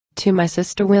To my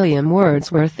sister William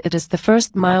Wordsworth. It is the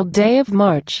first mild day of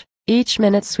March, each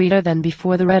minute sweeter than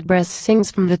before. The redbreast sings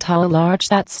from the tall larch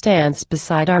that stands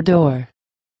beside our door.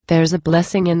 There's a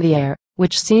blessing in the air,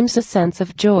 which seems a sense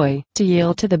of joy to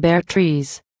yield to the bare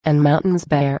trees, and mountains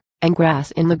bare, and grass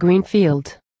in the green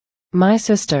field. My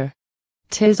sister,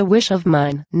 'tis a wish of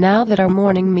mine, now that our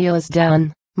morning meal is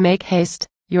done, make haste,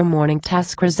 your morning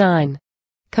task resign.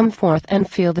 Come forth and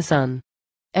feel the sun.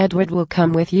 Edward will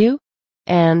come with you?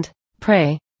 And,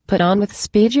 pray, put on with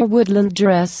speed your woodland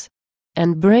dress,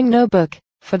 and bring no book,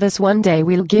 for this one day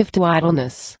we'll give to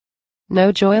idleness.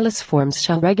 No joyless forms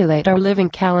shall regulate our living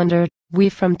calendar. We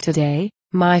from today,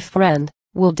 my friend,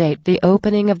 will date the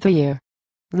opening of the year.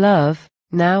 Love,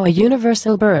 now a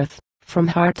universal birth, from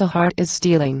heart to heart is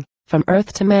stealing, from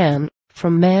earth to man,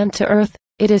 from man to earth,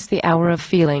 it is the hour of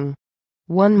feeling.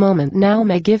 One moment now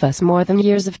may give us more than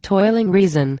years of toiling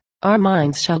reason. Our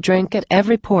minds shall drink at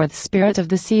every pore the spirit of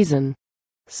the season.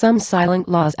 Some silent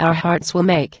laws our hearts will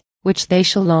make, which they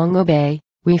shall long obey.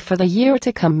 We for the year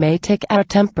to come may take our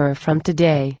temper from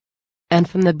today. And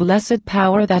from the blessed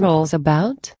power that rolls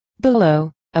about,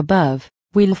 below, above,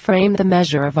 we'll frame the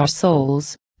measure of our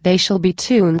souls, they shall be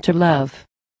tuned to love.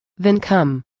 Then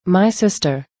come, my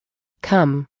sister.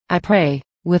 Come, I pray,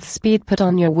 with speed put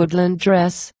on your woodland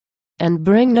dress, and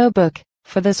bring no book,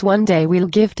 for this one day we'll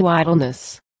give to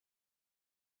idleness.